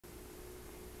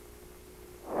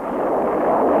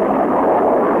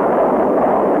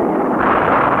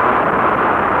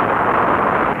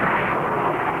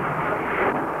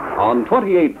On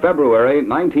 28 February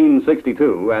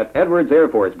 1962, at Edwards Air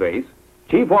Force Base,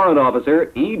 Chief Warrant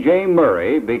Officer E.J.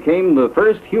 Murray became the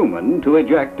first human to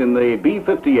eject in the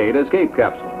B-58 escape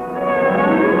capsule.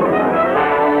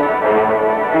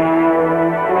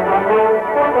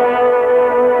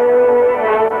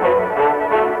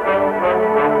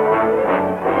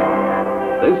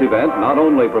 This event not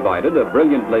only provided a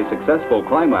brilliantly successful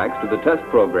climax to the test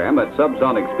program at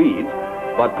subsonic speeds,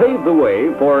 but paved the way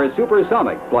for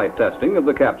supersonic flight testing of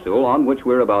the capsule on which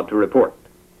we're about to report.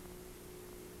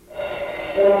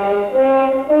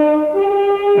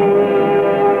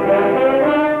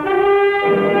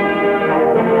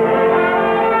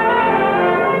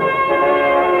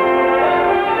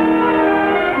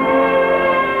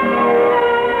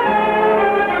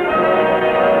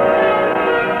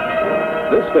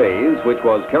 This phase, which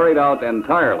was carried out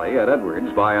entirely at Edwards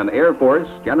by an Air Force,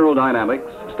 General Dynamics,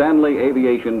 Stanley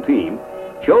Aviation team,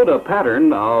 showed a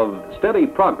pattern of steady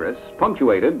progress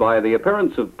punctuated by the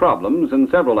appearance of problems in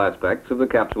several aspects of the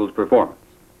capsule's performance.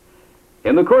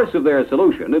 In the course of their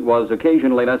solution, it was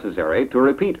occasionally necessary to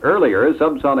repeat earlier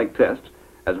subsonic tests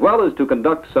as well as to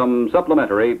conduct some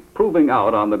supplementary proving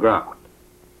out on the ground.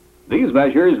 These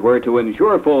measures were to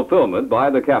ensure fulfillment by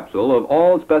the capsule of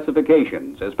all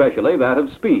specifications, especially that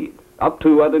of speed, up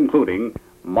to and including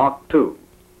Mach 2.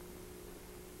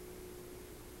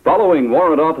 Following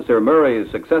Warrant Officer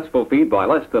Murray's successful feat by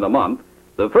less than a month,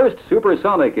 the first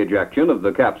supersonic ejection of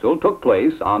the capsule took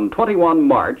place on 21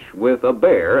 March with a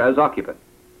bear as occupant.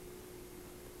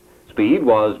 Speed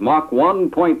was Mach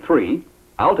 1.3,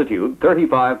 altitude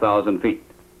 35,000 feet.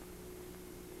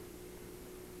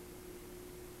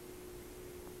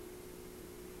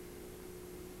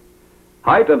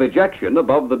 Height of ejection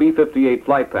above the B-58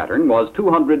 flight pattern was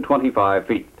 225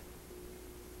 feet.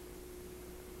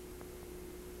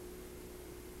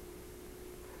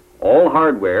 All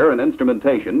hardware and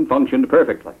instrumentation functioned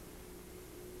perfectly.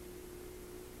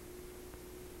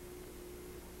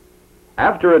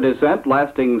 After a descent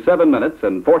lasting 7 minutes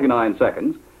and 49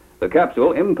 seconds, the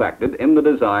capsule impacted in the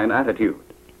design attitude.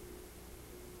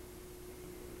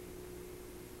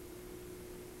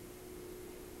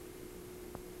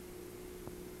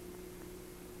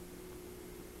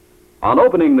 On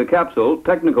opening the capsule,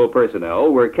 technical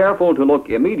personnel were careful to look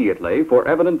immediately for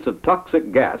evidence of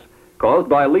toxic gas caused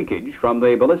by leakage from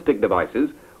the ballistic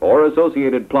devices or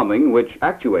associated plumbing which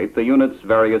actuate the unit's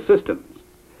various systems.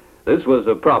 This was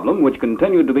a problem which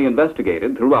continued to be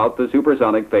investigated throughout the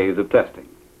supersonic phase of testing.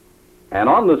 An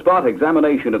on-the-spot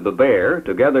examination of the bear,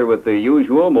 together with the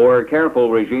usual, more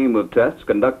careful regime of tests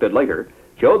conducted later,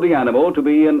 showed the animal to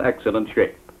be in excellent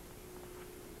shape.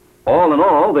 All in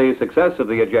all, the success of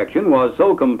the ejection was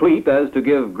so complete as to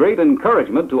give great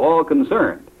encouragement to all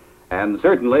concerned, and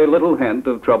certainly little hint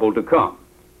of trouble to come.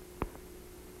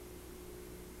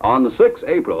 On 6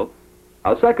 April,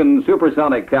 a second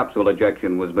supersonic capsule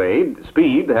ejection was made,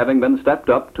 speed having been stepped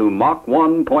up to Mach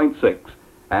 1.6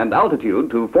 and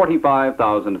altitude to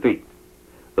 45,000 feet.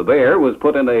 The bear was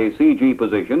put in a CG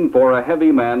position for a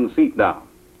heavy man seat down.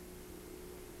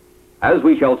 As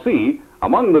we shall see,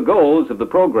 among the goals of the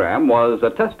program was a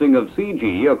testing of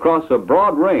CG across a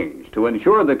broad range to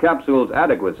ensure the capsule's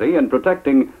adequacy in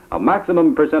protecting a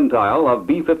maximum percentile of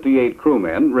B-58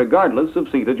 crewmen regardless of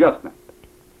seat adjustment.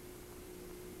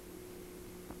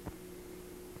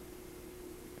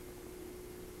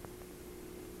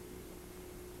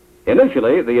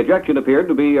 Initially, the ejection appeared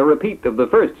to be a repeat of the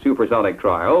first supersonic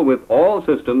trial with all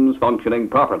systems functioning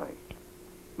properly.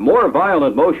 More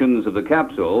violent motions of the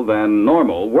capsule than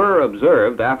normal were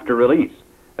observed after release,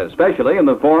 especially in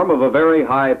the form of a very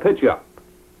high pitch-up.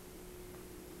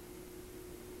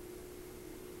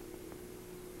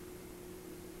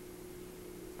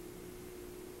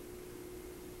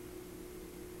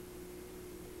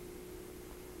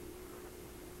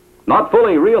 Not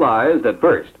fully realized at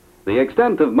first, the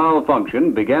extent of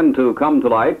malfunction began to come to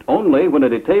light only when a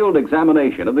detailed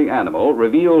examination of the animal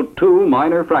revealed 2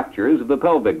 minor fractures of the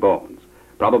pelvic bones,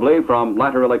 probably from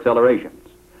lateral accelerations.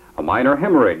 A minor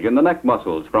hemorrhage in the neck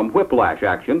muscles from whiplash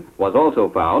action was also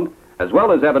found, as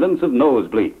well as evidence of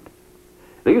nosebleed.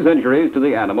 These injuries to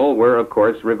the animal were, of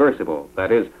course, reversible,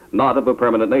 that is, not of a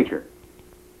permanent nature.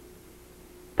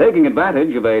 Taking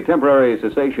advantage of a temporary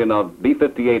cessation of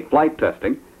B-58 flight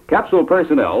testing, capsule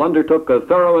personnel undertook a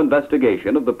thorough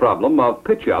investigation of the problem of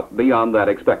pitch-up beyond that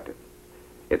expected.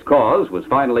 Its cause was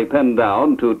finally pinned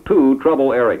down to 2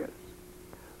 trouble areas.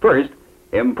 First,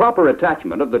 improper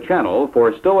attachment of the channel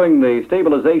for stowing the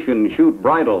stabilization chute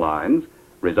bridle lines,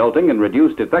 resulting in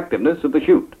reduced effectiveness of the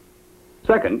chute.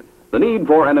 Second, the need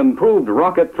for an improved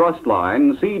rocket thrust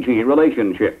line CG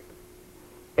relationship.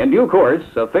 In due course,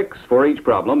 a fix for each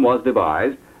problem was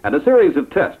devised, and a series of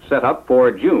tests set up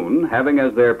for June, having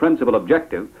as their principal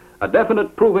objective a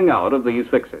definite proving out of these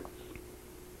fixes.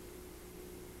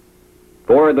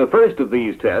 For the first of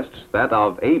these tests, that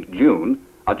of 8 June,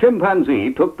 a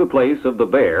chimpanzee took the place of the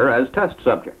bear as test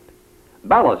subject.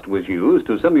 Ballast was used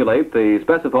to simulate the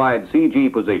specified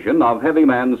CG position of heavy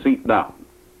man seat down.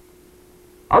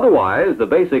 Otherwise, the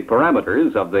basic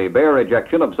parameters of the bear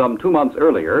ejection of some 2 months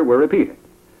earlier were repeated.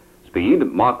 Speed,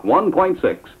 Mach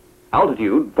 1.6,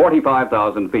 altitude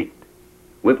 45,000 feet.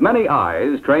 With many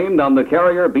eyes trained on the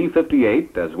Carrier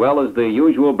B-58 as well as the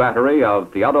usual battery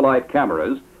of theodolite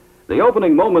cameras, the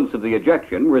opening moments of the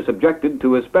ejection were subjected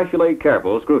to especially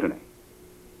careful scrutiny.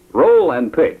 Roll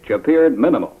and pitch appeared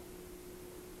minimal.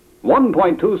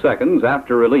 1.2 seconds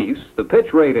after release, the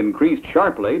pitch rate increased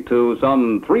sharply to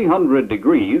some 300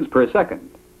 degrees per second.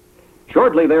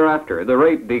 Shortly thereafter, the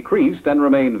rate decreased and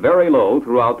remained very low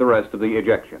throughout the rest of the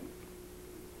ejection.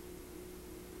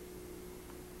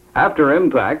 After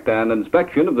impact, an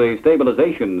inspection of the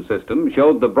stabilization system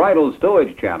showed the bridle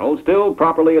stowage channel still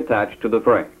properly attached to the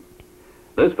frame.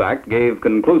 This fact gave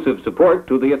conclusive support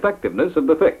to the effectiveness of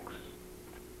the fix.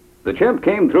 The chimp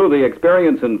came through the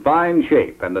experience in fine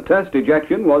shape, and the test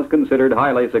ejection was considered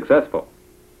highly successful.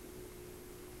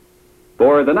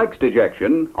 For the next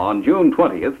ejection, on June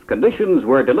 20th, conditions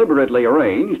were deliberately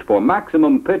arranged for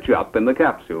maximum pitch up in the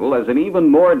capsule as an even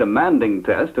more demanding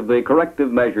test of the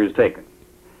corrective measures taken.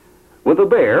 With the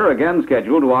bear again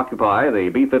scheduled to occupy the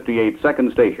B-58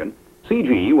 second station,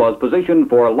 CG was positioned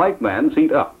for like man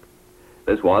seat up.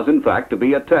 This was, in fact, to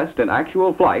be a test in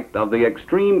actual flight of the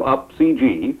extreme up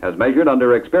CG as measured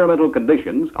under experimental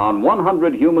conditions on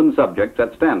 100 human subjects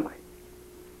at Stanley.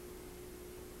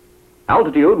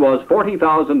 Altitude was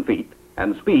 40,000 feet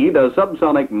and speed a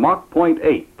subsonic Mach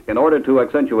 0.8 in order to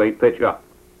accentuate pitch up.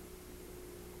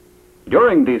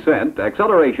 During descent,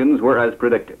 accelerations were as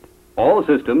predicted. All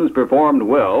systems performed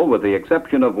well with the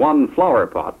exception of one flower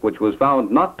pot, which was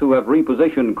found not to have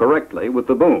repositioned correctly with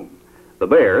the boom. The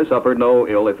bear suffered no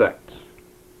ill effects.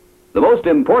 The most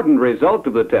important result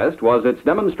of the test was its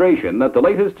demonstration that the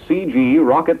latest CG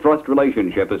rocket-thrust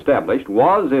relationship established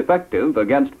was effective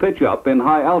against pitch-up in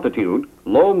high-altitude,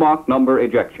 low Mach number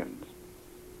ejections.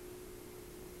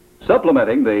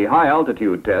 Supplementing the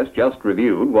high-altitude test just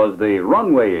reviewed was the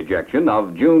runway ejection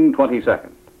of June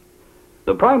 22nd.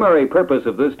 The primary purpose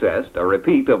of this test, a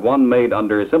repeat of one made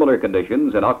under similar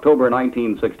conditions in October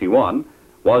 1961,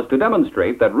 was to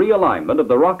demonstrate that realignment of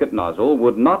the rocket nozzle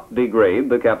would not degrade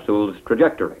the capsule's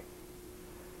trajectory.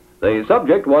 The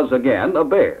subject was again a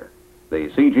bear, the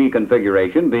CG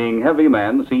configuration being heavy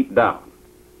man seat down.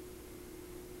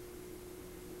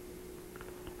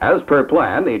 As per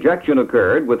plan, ejection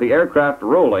occurred with the aircraft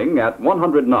rolling at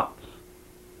 100 knots.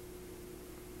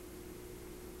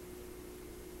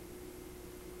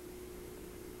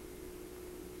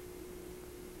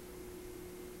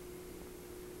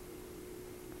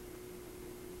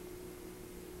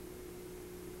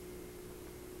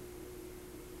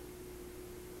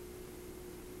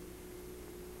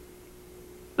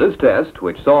 This test,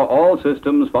 which saw all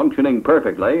systems functioning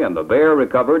perfectly and the bear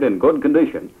recovered in good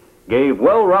condition, gave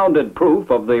well-rounded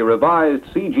proof of the revised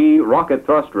CG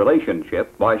rocket-thrust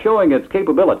relationship by showing its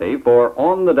capability for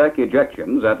on-the-deck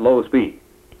ejections at low speed.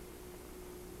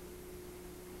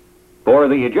 For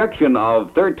the ejection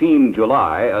of 13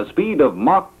 July, a speed of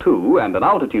Mach 2 and an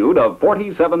altitude of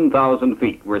 47,000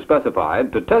 feet were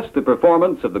specified to test the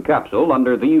performance of the capsule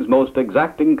under these most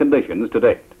exacting conditions to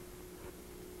date.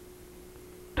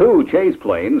 2 chase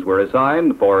planes were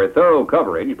assigned for thorough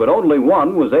coverage, but only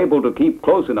one was able to keep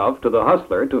close enough to the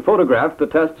Hustler to photograph the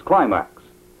test's climax.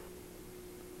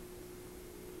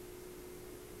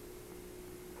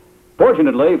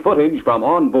 Fortunately, footage from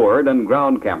on-board and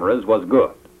ground cameras was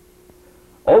good.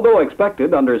 Although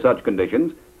expected under such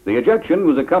conditions, the ejection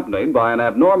was accompanied by an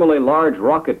abnormally large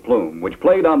rocket plume, which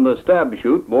played on the stab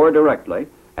chute more directly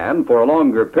and for a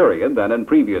longer period than in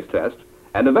previous tests,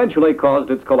 and eventually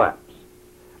caused its collapse.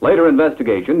 Later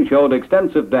investigation showed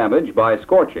extensive damage by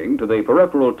scorching to the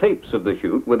peripheral tapes of the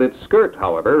chute, with its skirt,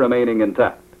 however, remaining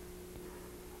intact.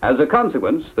 As a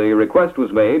consequence, the request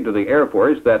was made to the Air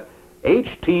Force that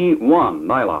HT1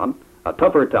 nylon, a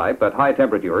tougher type at high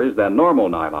temperatures than normal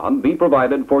nylon, be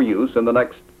provided for use in the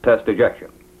next test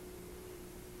ejection.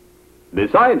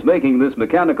 Besides making this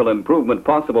mechanical improvement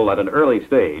possible at an early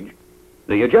stage,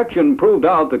 the ejection proved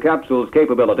out the capsule's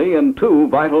capability in 2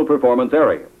 vital performance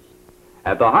areas.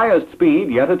 At the highest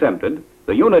speed yet attempted,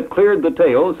 the unit cleared the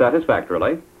tail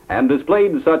satisfactorily and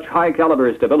displayed such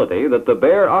high-caliber stability that the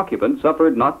bear occupant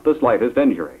suffered not the slightest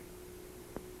injury.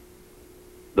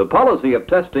 The policy of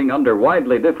testing under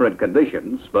widely different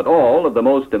conditions, but all of the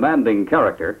most demanding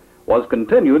character, was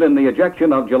continued in the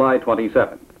ejection of July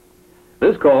 27th.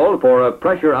 This called for a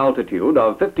pressure altitude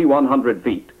of 5,100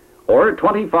 feet, or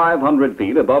 2,500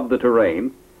 feet above the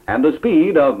terrain, and a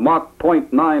speed of Mach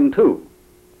 0.92.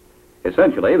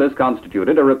 Essentially, this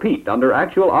constituted a repeat under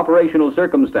actual operational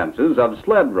circumstances of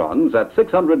sled runs at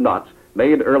 600 knots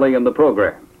made early in the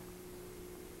program.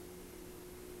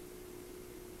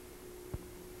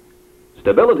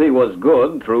 Stability was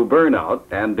good through burnout,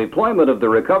 and deployment of the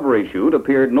recovery chute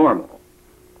appeared normal.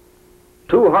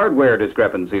 Two hardware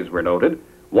discrepancies were noted,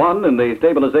 one in the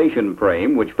stabilization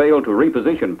frame, which failed to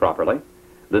reposition properly,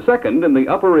 the second in the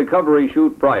upper recovery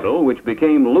chute bridle, which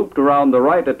became looped around the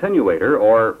right attenuator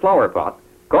or flower pot,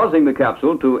 causing the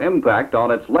capsule to impact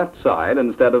on its left side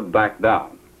instead of back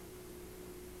down.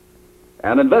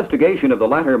 An investigation of the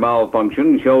latter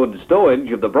malfunction showed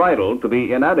stowage of the bridle to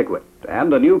be inadequate,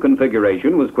 and a new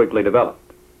configuration was quickly developed.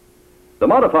 The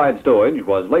modified stowage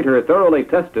was later thoroughly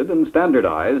tested and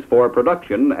standardized for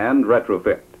production and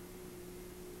retrofit.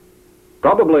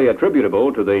 Probably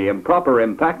attributable to the improper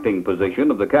impacting position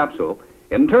of the capsule,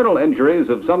 internal injuries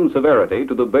of some severity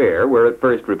to the bear were at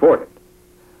first reported.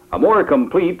 A more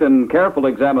complete and careful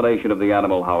examination of the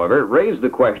animal, however, raised the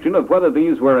question of whether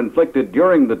these were inflicted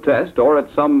during the test or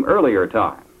at some earlier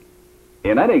time.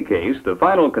 In any case, the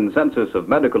final consensus of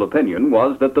medical opinion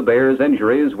was that the bear's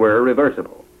injuries were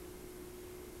reversible.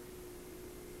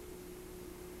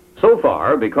 So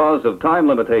far, because of time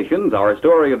limitations, our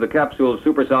story of the capsule's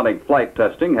supersonic flight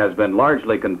testing has been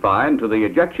largely confined to the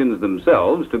ejections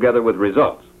themselves, together with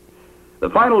results. The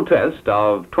final test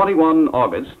of 21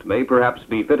 August may perhaps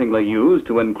be fittingly used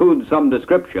to include some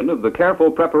description of the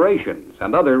careful preparations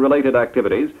and other related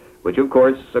activities which, of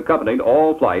course, accompanied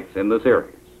all flights in the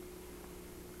series.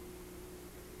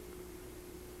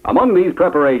 Among these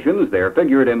preparations, there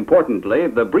figured importantly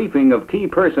the briefing of key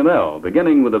personnel,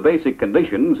 beginning with the basic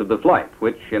conditions of the flight,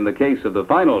 which, in the case of the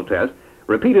final test,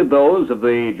 repeated those of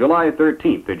the July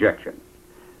 13th ejection.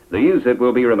 These, it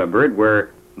will be remembered, were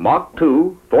Mach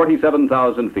 2,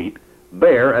 47,000 feet,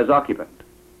 bear as occupant.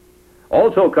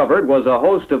 Also covered was a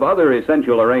host of other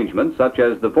essential arrangements, such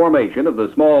as the formation of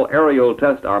the small aerial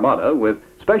test armada, with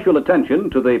special attention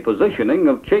to the positioning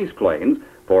of chase planes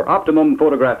for optimum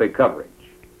photographic coverage.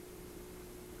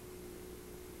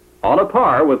 On a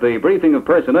par with the briefing of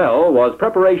personnel was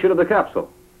preparation of the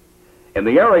capsule. In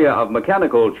the area of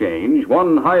mechanical change,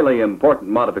 one highly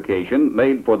important modification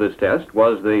made for this test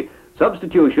was the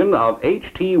substitution of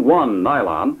HT1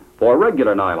 nylon for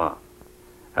regular nylon.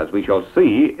 As we shall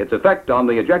see, its effect on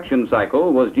the ejection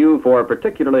cycle was due for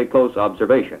particularly close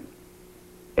observation.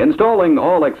 Installing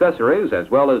all accessories as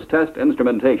well as test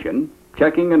instrumentation,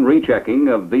 checking and rechecking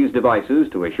of these devices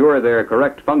to assure their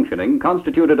correct functioning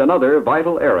constituted another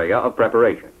vital area of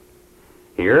preparation.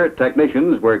 Here,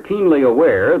 technicians were keenly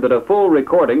aware that a full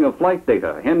recording of flight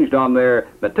data hinged on their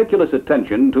meticulous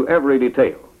attention to every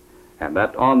detail, and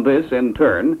that on this, in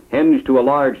turn, hinged to a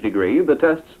large degree the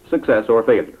test's success or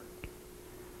failure.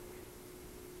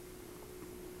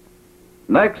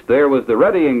 Next, there was the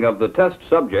readying of the test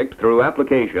subject through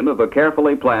application of a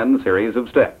carefully planned series of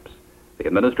steps. The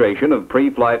administration of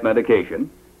pre-flight medication,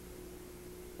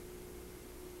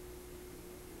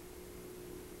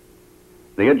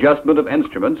 the adjustment of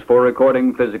instruments for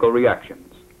recording physical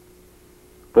reactions.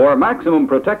 For maximum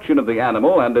protection of the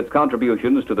animal and its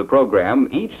contributions to the program,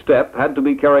 each step had to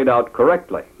be carried out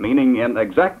correctly, meaning in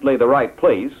exactly the right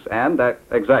place and at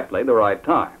exactly the right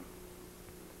time.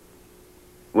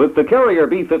 With the Convair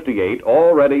B-58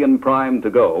 all ready and primed to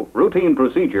go, routine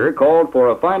procedure called for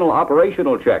a final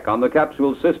operational check on the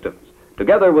capsule systems,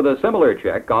 together with a similar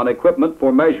check on equipment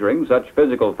for measuring such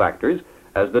physical factors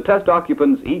as the test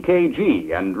occupant's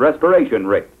EKG and respiration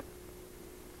rate.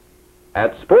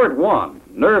 At Sport 1,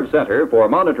 nerve center for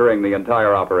monitoring the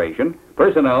entire operation,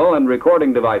 personnel and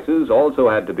recording devices also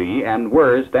had to be and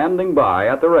were standing by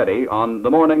at the ready on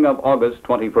the morning of August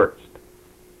 21st.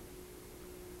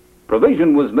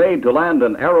 Provision was made to land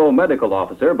an aeromedical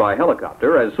officer by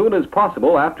helicopter as soon as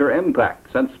possible after impact,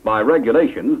 since by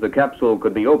regulations the capsule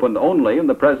could be opened only in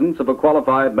the presence of a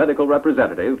qualified medical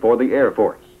representative for the Air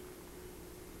Force.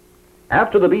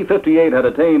 After the B-58 had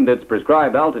attained its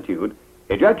prescribed altitude,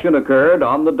 ejection occurred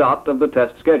on the dot of the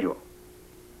test schedule.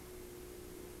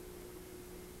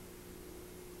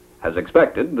 As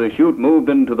expected, the chute moved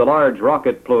into the large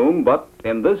rocket plume, but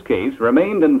in this case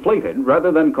remained inflated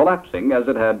rather than collapsing as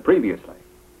it had previously.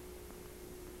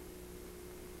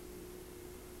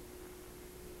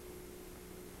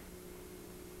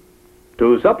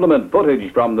 To supplement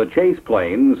footage from the chase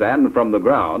planes and from the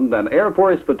ground, an Air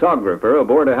Force photographer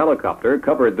aboard a helicopter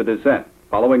covered the descent,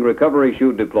 following recovery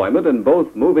chute deployment in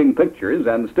both moving pictures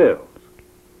and stills.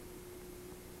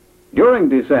 During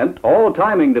descent, all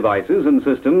timing devices and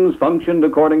systems functioned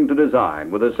according to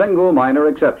design, with a single minor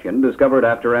exception discovered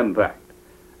after impact.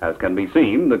 As can be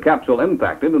seen, the capsule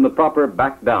impacted in the proper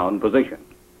back-down position.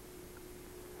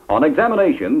 On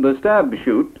examination, the stabbed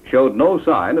chute showed no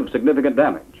sign of significant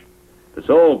damage. The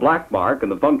sole black mark in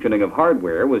the functioning of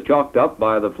hardware was chalked up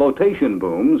by the flotation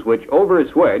booms, which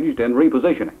over-swedged in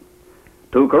repositioning.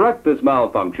 To correct this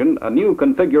malfunction, a new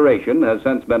configuration has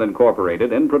since been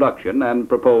incorporated in production and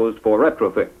proposed for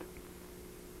retrofit.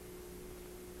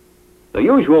 The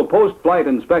usual post-flight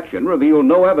inspection revealed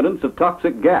no evidence of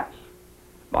toxic gas.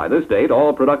 By this date,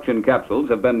 all production capsules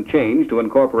have been changed to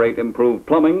incorporate improved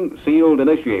plumbing, sealed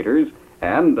initiators,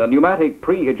 and a pneumatic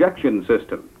pre-ejection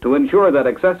system to ensure that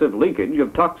excessive leakage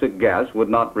of toxic gas would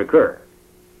not recur.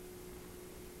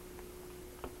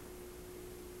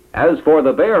 As for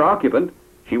the Bear occupant,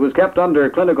 she was kept under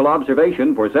clinical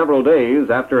observation for several days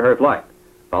after her flight,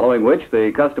 following which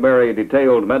the customary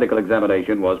detailed medical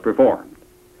examination was performed.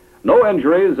 No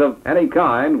injuries of any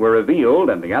kind were revealed,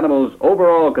 and the animal's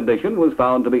overall condition was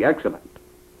found to be excellent.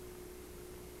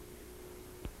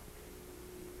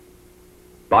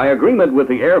 By agreement with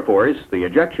the Air Force, the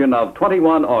ejection of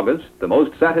 21 August, the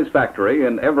most satisfactory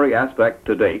in every aspect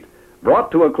to date,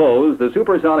 brought to a close the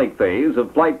supersonic phase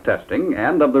of flight testing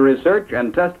and of the research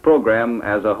and test program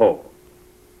as a whole.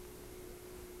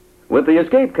 With the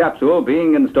escape capsule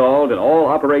being installed in all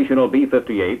operational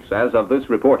B-58s as of this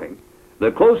reporting,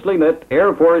 the closely knit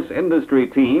Air Force industry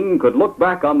team could look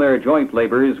back on their joint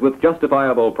labors with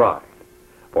justifiable pride.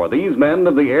 For these men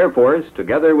of the Air Force,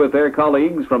 together with their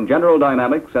colleagues from General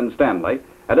Dynamics and Stanley,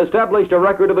 had established a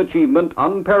record of achievement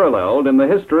unparalleled in the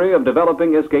history of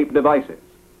developing escape devices.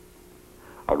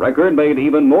 A record made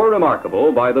even more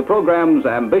remarkable by the program's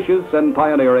ambitious and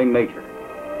pioneering nature.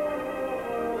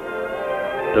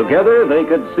 Together, they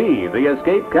could see the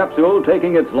escape capsule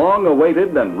taking its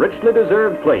long-awaited and richly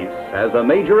deserved place as a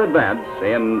major advance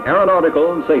in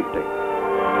aeronautical safety.